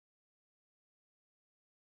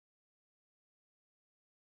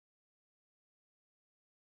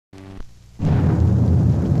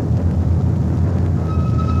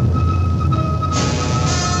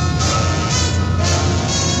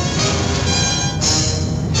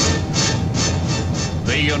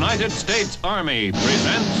United States Army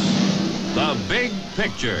presents The Big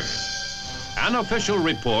Picture, an official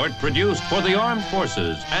report produced for the armed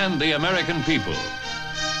forces and the American people.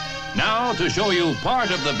 Now, to show you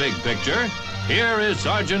part of the big picture, here is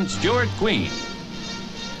Sergeant Stuart Queen.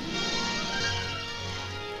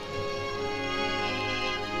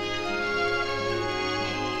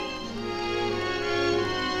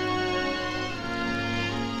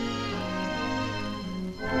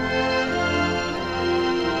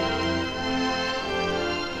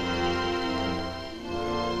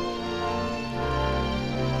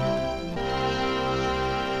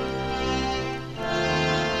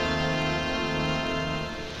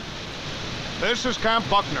 This is Camp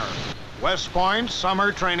Buckner, West Point's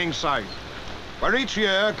summer training site, where each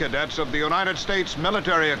year cadets of the United States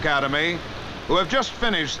Military Academy, who have just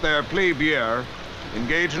finished their plebe year,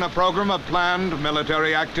 engage in a program of planned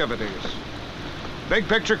military activities. Big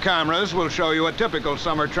picture cameras will show you a typical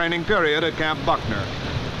summer training period at Camp Buckner,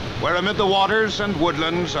 where amid the waters and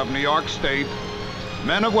woodlands of New York State,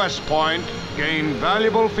 men of West Point gain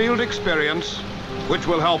valuable field experience, which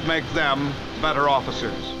will help make them better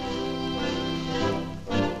officers.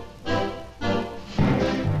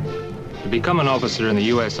 To become an officer in the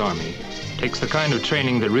U.S. Army takes the kind of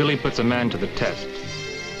training that really puts a man to the test.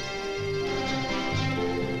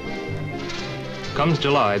 Comes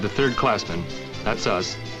July, the third classmen, that's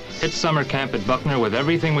us, hit summer camp at Buckner with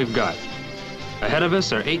everything we've got. Ahead of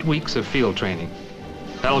us are 8 weeks of field training.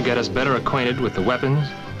 That'll get us better acquainted with the weapons,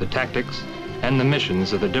 the tactics, and the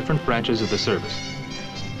missions of the different branches of the service.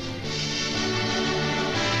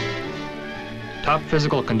 Top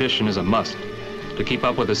physical condition is a must to keep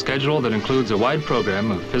up with a schedule that includes a wide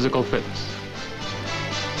program of physical fitness.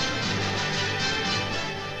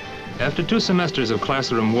 After 2 semesters of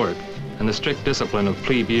classroom work and the strict discipline of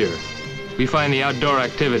plebe year, we find the outdoor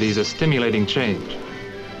activities a stimulating change.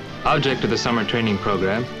 Object of the summer training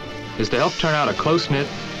program is to help turn out a close-knit,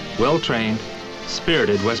 well-trained,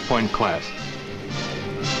 spirited West Point class.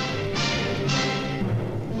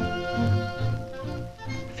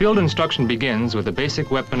 Field instruction begins with the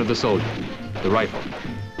basic weapon of the soldier, the rifle.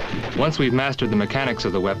 Once we've mastered the mechanics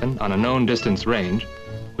of the weapon on a known distance range,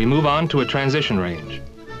 we move on to a transition range.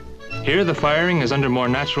 Here the firing is under more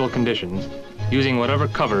natural conditions, using whatever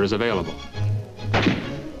cover is available.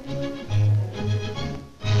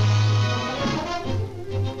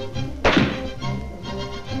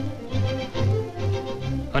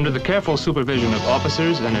 Under the careful supervision of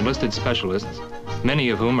officers and enlisted specialists, many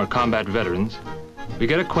of whom are combat veterans, we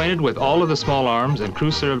get acquainted with all of the small arms and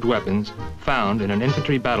crew-served weapons found in an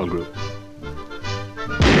infantry battle group.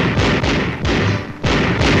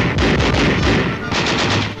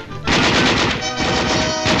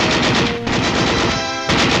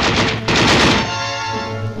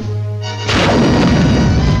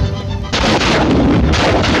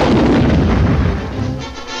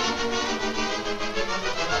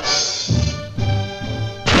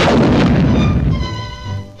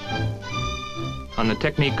 On the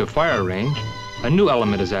technique of fire range, a new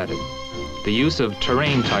element is added, the use of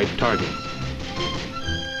terrain-type targets.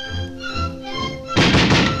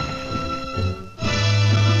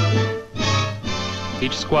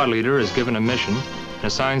 Each squad leader is given a mission and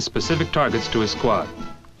assigns specific targets to his squad.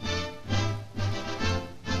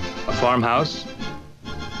 A farmhouse,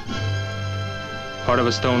 part of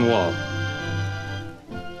a stone wall.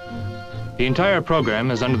 The entire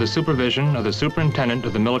program is under the supervision of the superintendent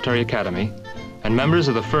of the military academy and members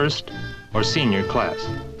of the first or senior class.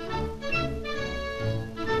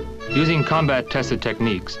 Using combat-tested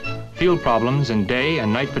techniques, field problems and day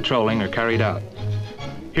and night patrolling are carried out.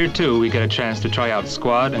 Here too we get a chance to try out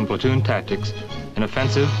squad and platoon tactics in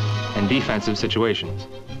offensive and defensive situations.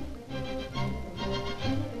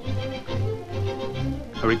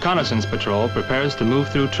 A reconnaissance patrol prepares to move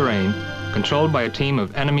through terrain controlled by a team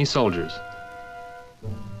of enemy soldiers.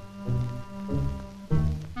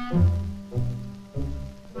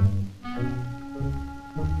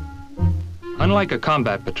 Unlike a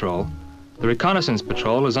combat patrol, the reconnaissance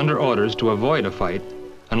patrol is under orders to avoid a fight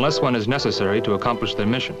unless one is necessary to accomplish their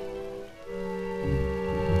mission.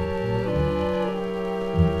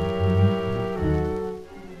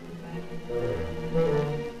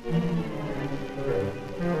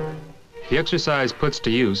 The exercise puts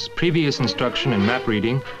to use previous instruction in map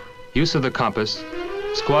reading, use of the compass,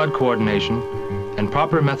 squad coordination, and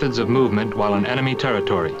proper methods of movement while in enemy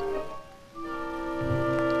territory.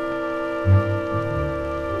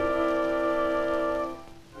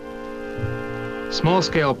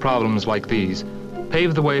 Small-scale problems like these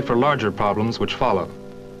pave the way for larger problems which follow.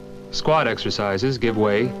 Squad exercises give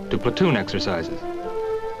way to platoon exercises.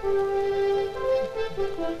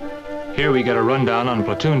 Here we get a rundown on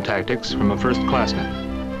platoon tactics from a first-classman.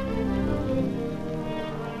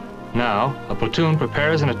 Now, a platoon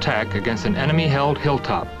prepares an attack against an enemy-held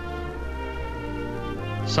hilltop.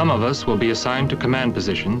 Some of us will be assigned to command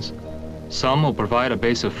positions, some will provide a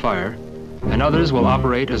base of fire, and others will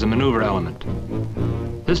operate as a maneuver element.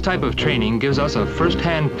 This type of training gives us a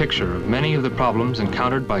first-hand picture of many of the problems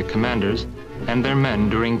encountered by commanders and their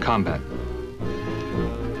men during combat.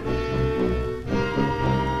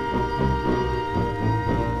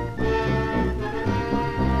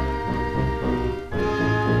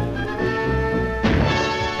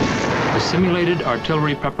 The simulated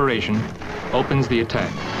artillery preparation opens the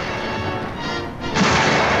attack.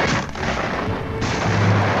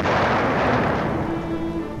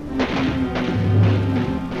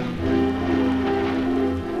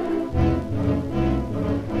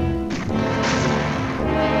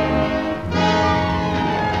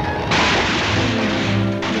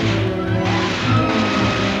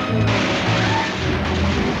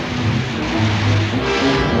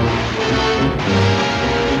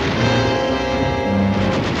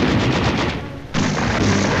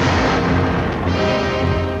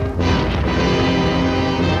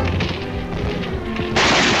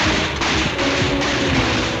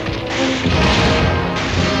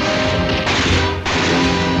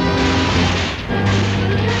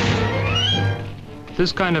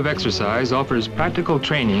 This kind of exercise offers practical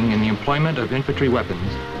training in the employment of infantry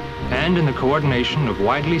weapons and in the coordination of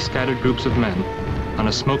widely scattered groups of men on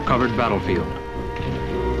a smoke-covered battlefield.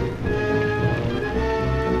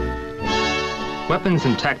 Weapons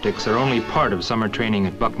and tactics are only part of summer training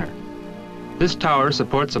at Buckner. This tower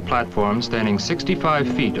supports a platform standing 65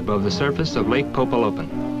 feet above the surface of Lake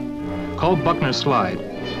Popalopan. Called Buckner Slide,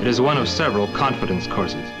 it is one of several confidence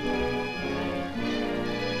courses.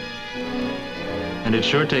 And it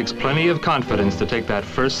sure takes plenty of confidence to take that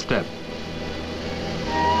first step.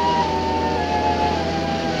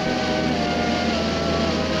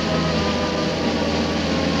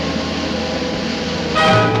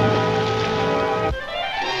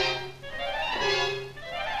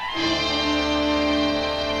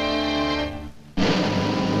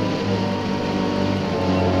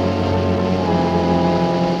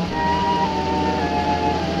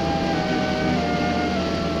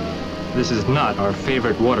 This is not our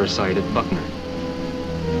favorite water site at Buckner.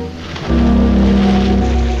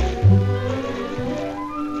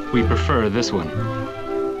 We prefer this one.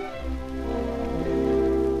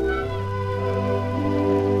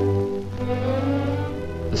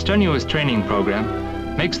 The strenuous training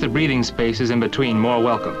program makes the breathing spaces in between more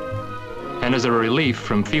welcome. And as a relief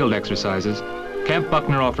from field exercises, Camp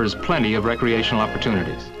Buckner offers plenty of recreational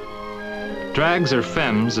opportunities. Drags, or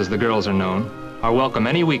femmes as the girls are known, are welcome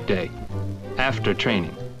any weekday, after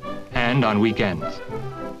training, and on weekends.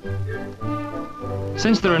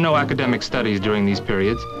 Since there are no academic studies during these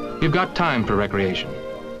periods, you've got time for recreation.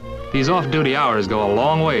 These off-duty hours go a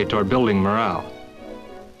long way toward building morale.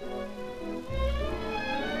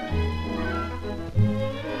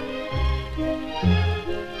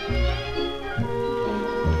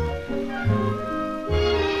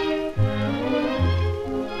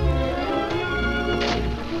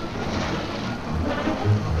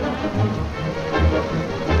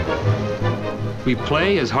 We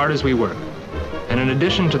play as hard as we work, and in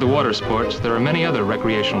addition to the water sports, there are many other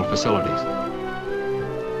recreational facilities.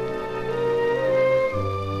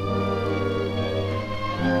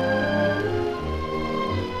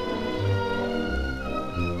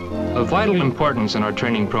 Of vital importance in our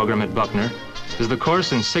training program at Buckner is the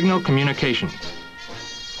course in signal communications.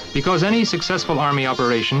 Because any successful Army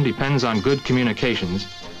operation depends on good communications,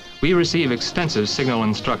 we receive extensive signal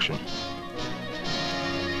instruction.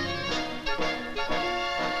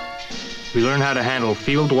 We learn how to handle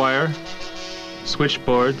field wire,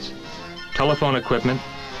 switchboards, telephone equipment,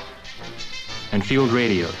 and field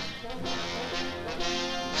radios.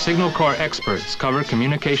 Signal Corps experts cover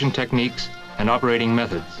communication techniques and operating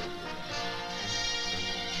methods.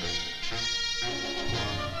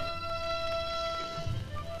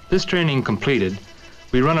 This training completed,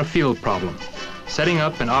 we run a field problem, setting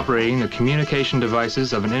up and operating the communication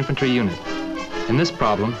devices of an infantry unit. In this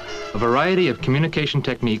problem, a variety of communication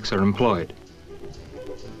techniques are employed.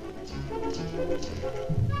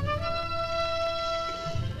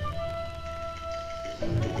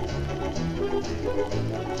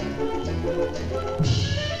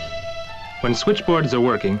 When switchboards are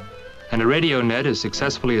working and a radio net is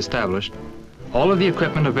successfully established, all of the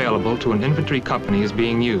equipment available to an infantry company is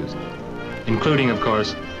being used, including, of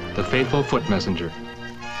course, the faithful foot messenger.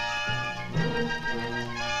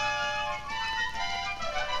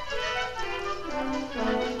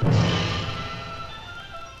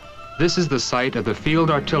 This is the site of the Field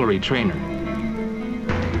Artillery Trainer.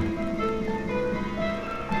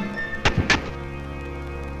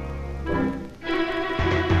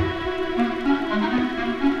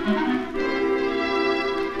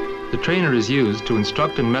 The trainer is used to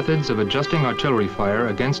instruct in methods of adjusting artillery fire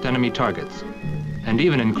against enemy targets, and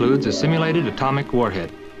even includes a simulated atomic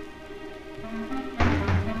warhead.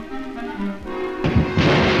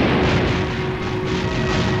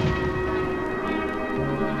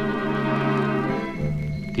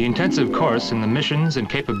 The intensive course in the missions and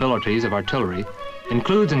capabilities of artillery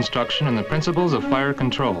includes instruction in the principles of fire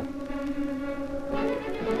control.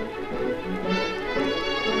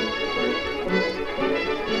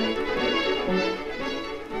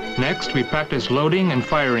 Next, we practice loading and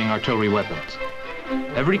firing artillery weapons.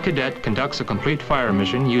 Every cadet conducts a complete fire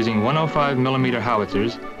mission using 105mm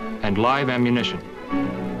howitzers and live ammunition.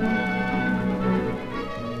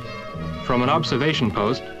 From an observation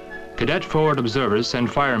post, cadet forward observers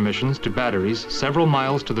send fire missions to batteries several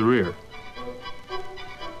miles to the rear.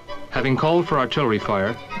 Having called for artillery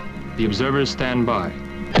fire, the observers stand by.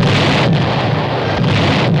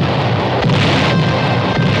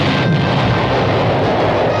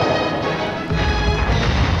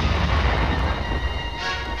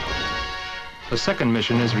 A second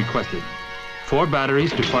mission is requested. 4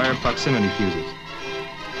 batteries to fire proximity fuses.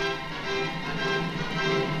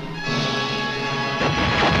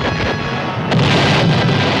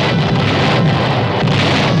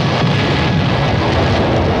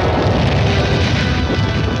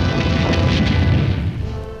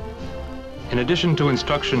 In addition to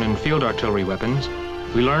instruction in field artillery weapons,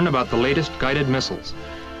 we learn about the latest guided missiles.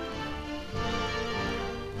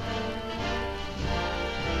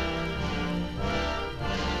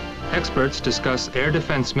 Experts discuss air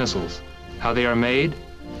defense missiles, how they are made,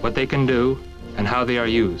 what they can do, and how they are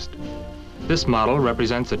used. This model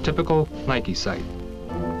represents a typical Nike site.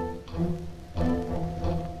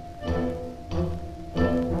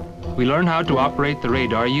 We learn how to operate the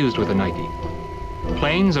radar used with a Nike.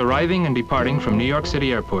 Planes arriving and departing from New York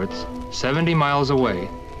City airports 70 miles away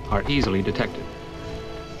are easily detected.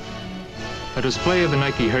 A display of the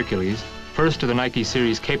Nike Hercules, first of the Nike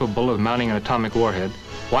series capable of mounting an atomic warhead,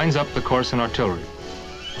 winds up the course in artillery.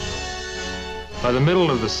 By the middle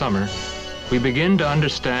of the summer, we begin to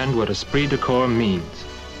understand what esprit de corps means.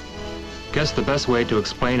 Guess the best way to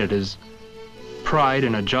explain it is pride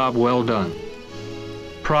in a job well done.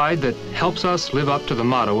 Pride that helps us live up to the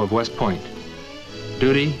motto of West Point: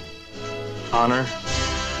 duty, honor,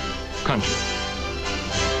 country.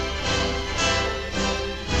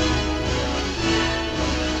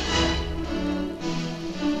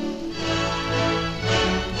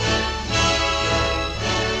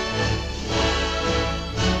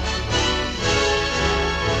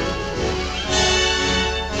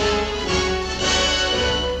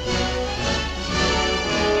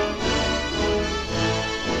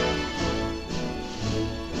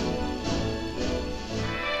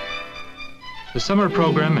 The summer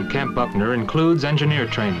program at Camp Buckner includes engineer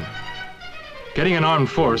training. Getting an armed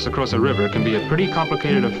force across a river can be a pretty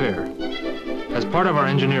complicated affair. As part of our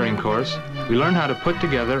engineering course, we learn how to put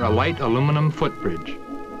together a light aluminum footbridge.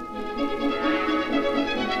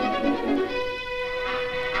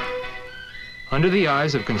 Under the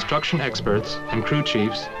eyes of construction experts and crew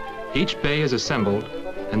chiefs, each bay is assembled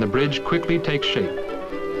and the bridge quickly takes shape.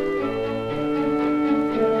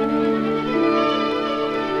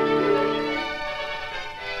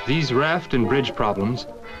 These raft and bridge problems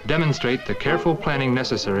demonstrate the careful planning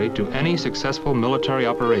necessary to any successful military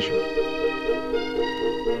operation.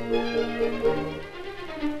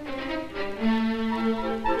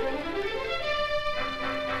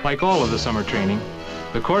 Like all of the summer training,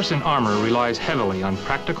 the course in armor relies heavily on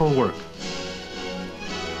practical work.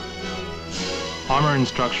 Armor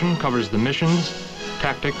instruction covers the missions,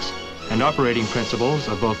 tactics, and operating principles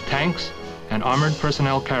of both tanks and armored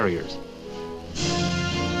personnel carriers.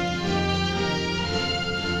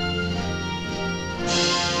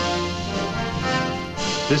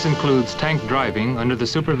 This includes tank driving under the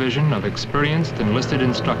supervision of experienced enlisted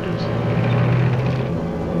instructors.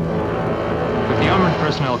 With the armored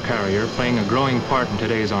personnel carrier playing a growing part in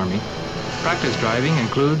today's Army, practice driving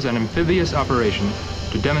includes an amphibious operation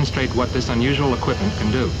to demonstrate what this unusual equipment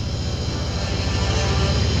can do.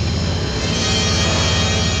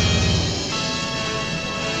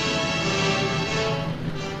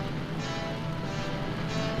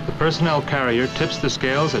 The personnel carrier tips the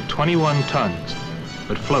scales at 21 tons,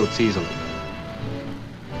 but floats easily.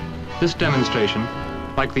 This demonstration,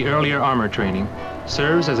 like the earlier armor training,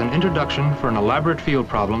 serves as an introduction for an elaborate field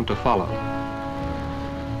problem to follow.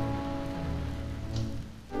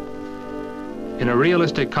 In a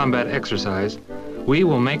realistic combat exercise, we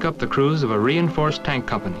will make up the crews of a reinforced tank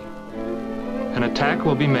company. An attack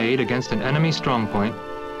will be made against an enemy strongpoint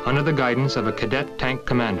under the guidance of a cadet tank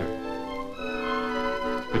commander.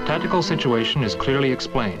 The tactical situation is clearly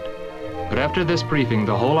explained, but after this briefing,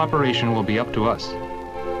 the whole operation will be up to us.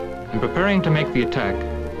 In preparing to make the attack,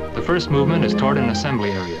 the first movement is toward an assembly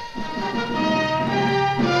area.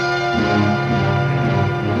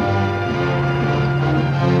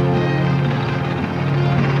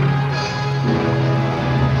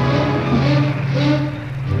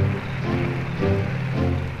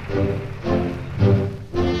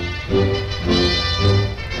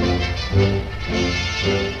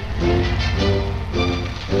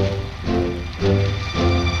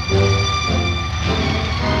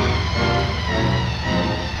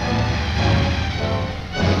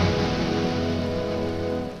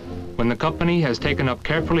 When the company has taken up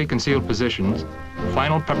carefully concealed positions,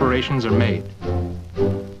 final preparations are made.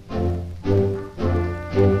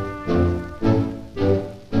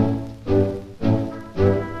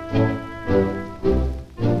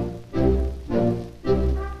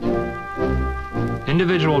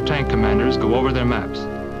 Individual tank commanders go over their maps.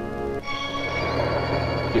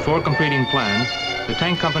 Before completing plans, the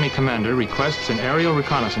tank company commander requests an aerial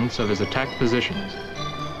reconnaissance of his attack positions.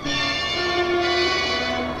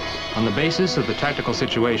 On the basis of the tactical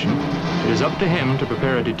situation, it is up to him to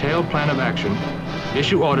prepare a detailed plan of action,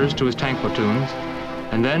 issue orders to his tank platoons,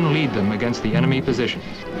 and then lead them against the enemy positions.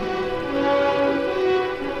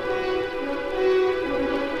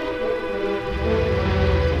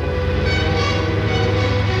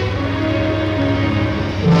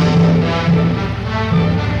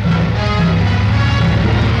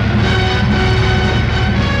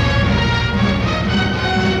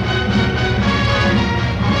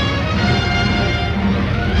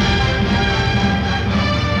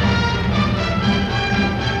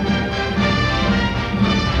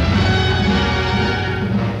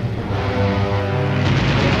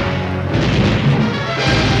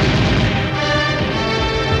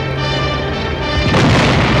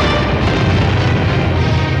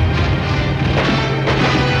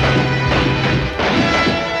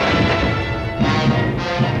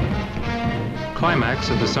 Climax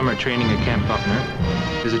of the summer training at Camp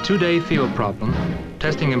Buckner is a 2-day field problem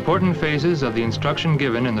testing important phases of the instruction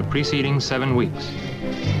given in the preceding 7 weeks.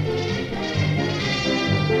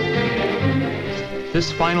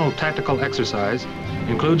 This final tactical exercise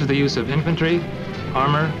includes the use of infantry,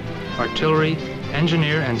 armor, artillery,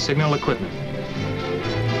 engineer, and signal equipment.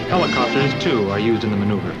 Helicopters, too, are used in the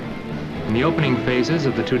maneuver. In the opening phases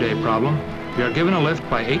of the 2-day problem, we are given a lift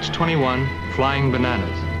by H-21 Flying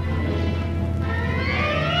Bananas.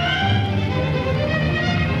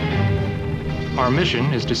 Our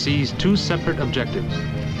mission is to seize 2 separate objectives.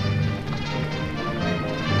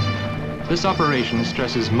 This operation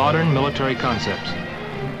stresses modern military concepts.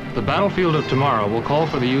 The battlefield of tomorrow will call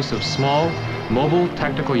for the use of small, mobile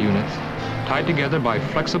tactical units tied together by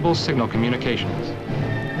flexible signal communications.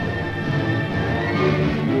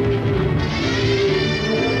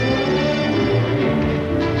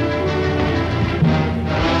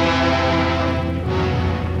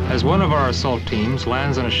 As one of our assault teams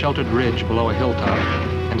lands on a sheltered ridge below a hilltop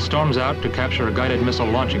and storms out to capture a guided missile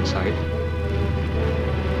launching site,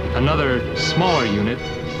 another, smaller unit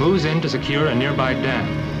moves in to secure a nearby dam.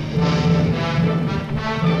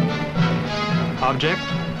 Object,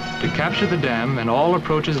 to capture the dam and all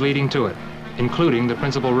approaches leading to it, including the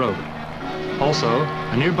principal road. Also,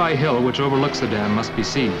 a nearby hill which overlooks the dam must be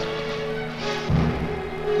seized.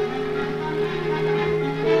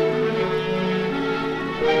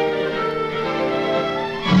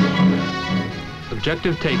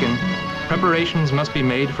 Objective taken, preparations must be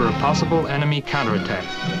made for a possible enemy counterattack.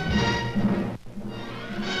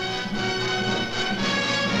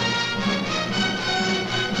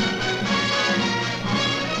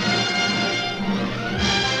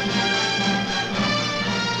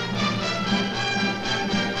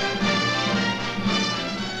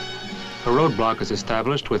 A roadblock is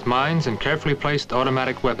established with mines and carefully placed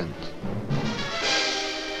automatic weapons.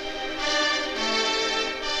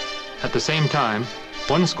 At the same time,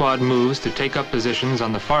 one squad moves to take up positions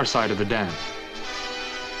on the far side of the dam.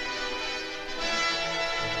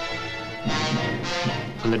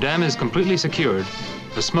 When the dam is completely secured,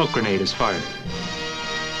 a smoke grenade is fired.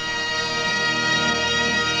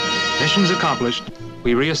 Missions accomplished,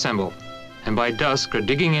 we reassemble, and by dusk are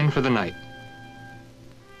digging in for the night.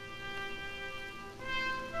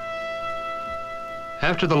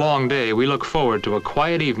 After the long day, we look forward to a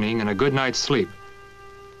quiet evening and a good night's sleep.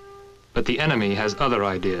 But the enemy has other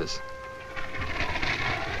ideas.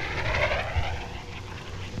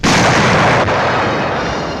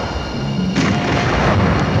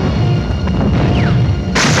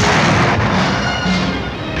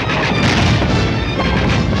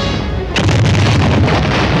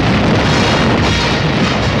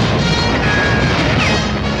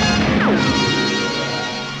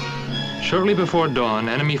 Shortly before dawn,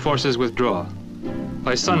 enemy forces withdraw.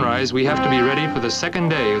 By sunrise, we have to be ready for the second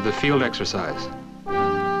day of the field exercise.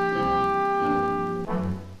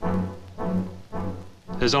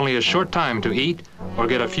 There's only a short time to eat or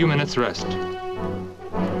get a few minutes rest.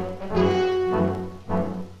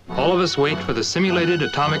 All of us wait for the simulated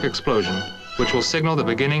atomic explosion, which will signal the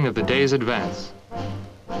beginning of the day's advance.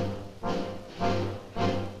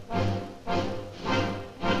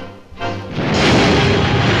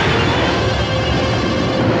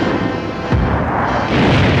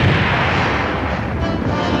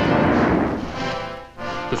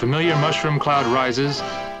 The familiar mushroom cloud rises.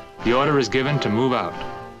 The order is given to move out.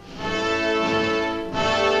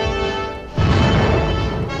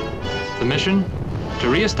 The mission? To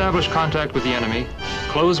re-establish contact with the enemy,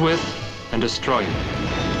 close with, and destroy him.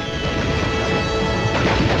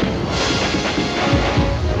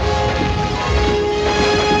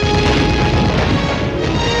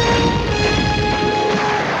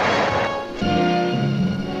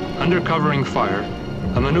 Under covering fire,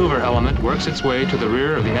 a maneuver element works its way to the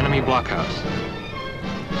rear of the enemy blockhouse.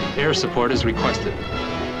 Air support is requested.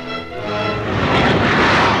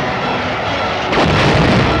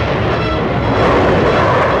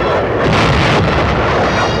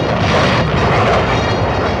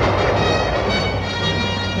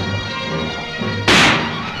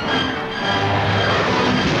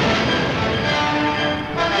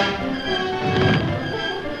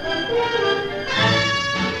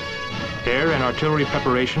 Air and artillery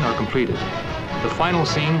preparation are completed. The final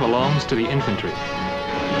scene belongs to the infantry.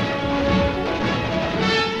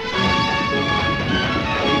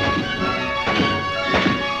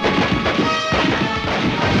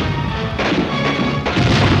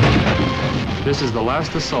 This is the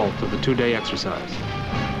last assault of the two-day exercise.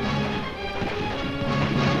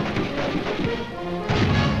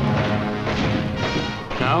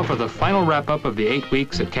 Now for the final wrap-up of the 8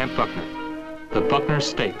 weeks at Camp Buckner, the Buckner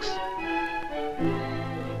Stakes.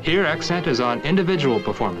 Here, accent is on individual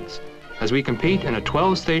performance, as we compete in a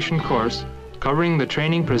 12-station course covering the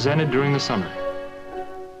training presented during the summer.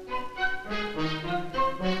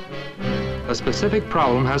 A specific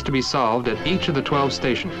problem has to be solved at each of the 12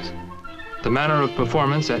 stations. The manner of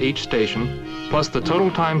performance at each station, plus the total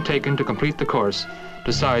time taken to complete the course,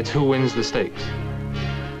 decides who wins the stakes.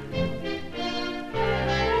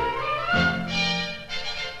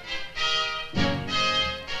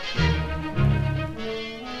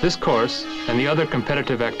 This course and the other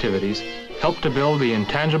competitive activities help to build the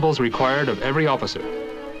intangibles required of every officer: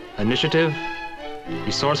 initiative,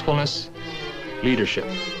 resourcefulness, leadership.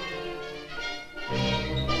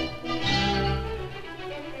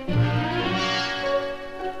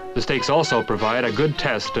 The stakes also provide a good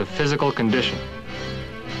test of physical condition.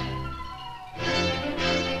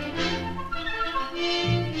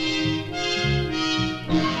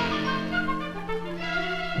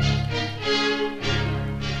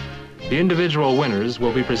 The individual winners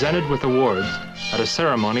will be presented with awards at a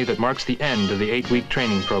ceremony that marks the end of the 8-week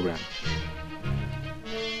training program.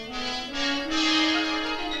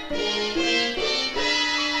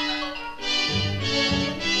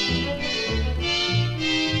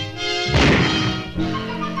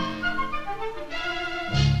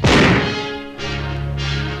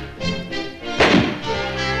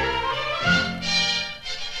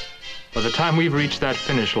 By the time we've reached that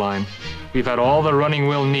finish line, we've had all the running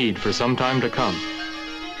we'll need for some time to come.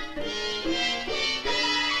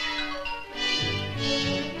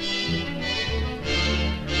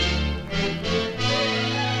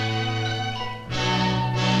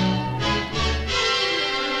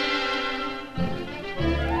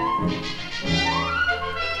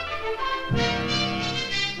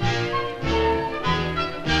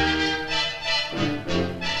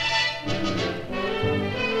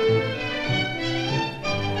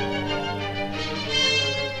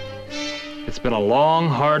 It's been a long,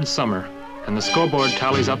 hard summer, and the scoreboard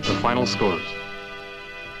tallies up the final scores.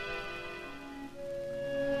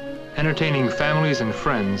 Entertaining families and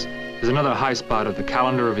friends is another high spot of the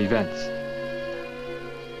calendar of events.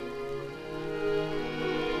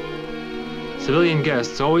 Civilian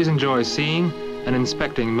guests always enjoy seeing and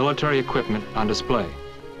inspecting military equipment on display.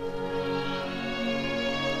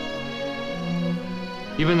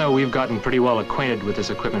 Even though we've gotten pretty well acquainted with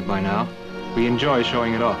this equipment by now, we enjoy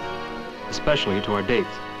showing it off, especially to our dates.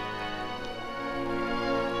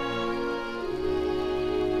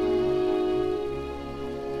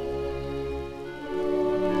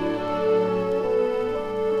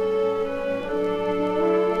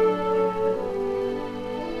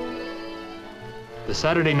 The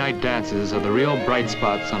Saturday night dances are the real bright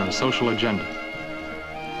spots on our social agenda.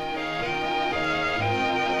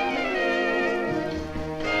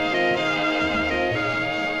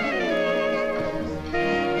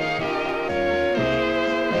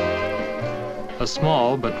 A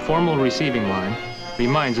small but formal receiving line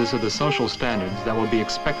reminds us of the social standards that will be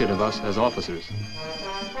expected of us as officers.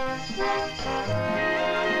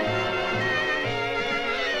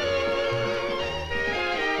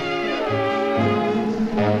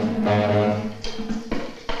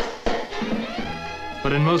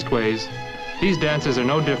 But in most ways, these dances are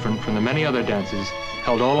no different from the many other dances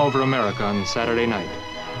held all over America on Saturday night.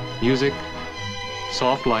 Music,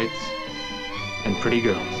 soft lights, and pretty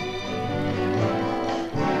girls.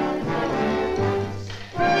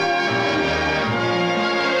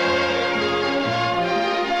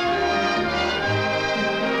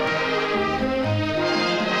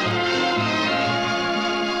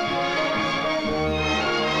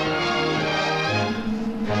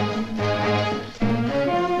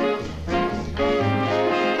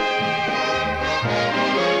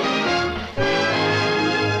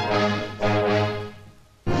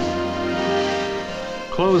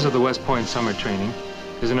 Close of the West Point summer training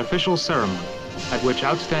is an official ceremony at which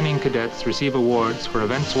outstanding cadets receive awards for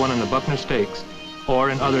events won in the Buckner Stakes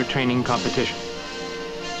or in other training competitions.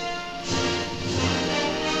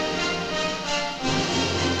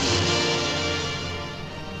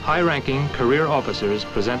 High-ranking career officers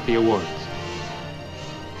present the awards.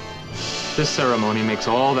 This ceremony makes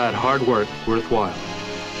all that hard work worthwhile.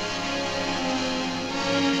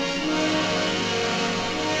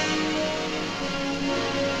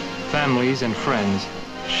 Families and friends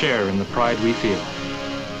share in the pride we feel.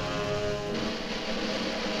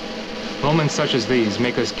 Moments such as these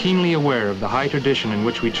make us keenly aware of the high tradition in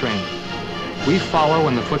which we train. We follow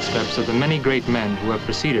in the footsteps of the many great men who have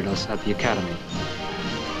preceded us at the Academy.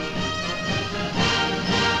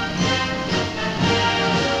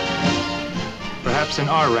 Perhaps in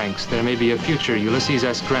our ranks there may be a future Ulysses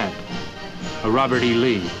S. Grant, a Robert E.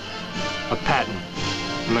 Lee, a Patton,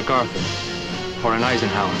 a MacArthur, or an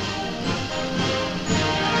Eisenhower.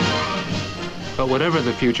 But whatever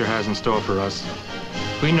the future has in store for us,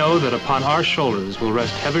 we know that upon our shoulders will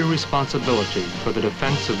rest heavy responsibility for the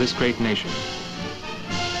defense of this great nation.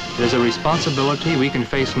 It is a responsibility we can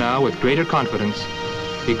face now with greater confidence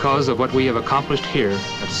because of what we have accomplished here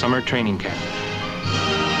at summer training camp.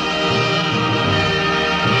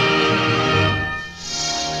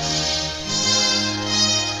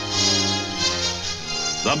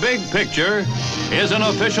 The Big Picture is an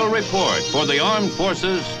official report for the armed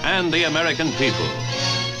forces and the American people.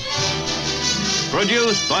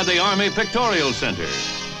 Produced by the Army Pictorial Center.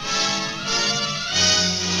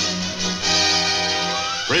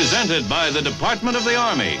 Presented by the Department of the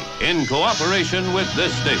Army in cooperation with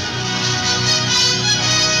this station.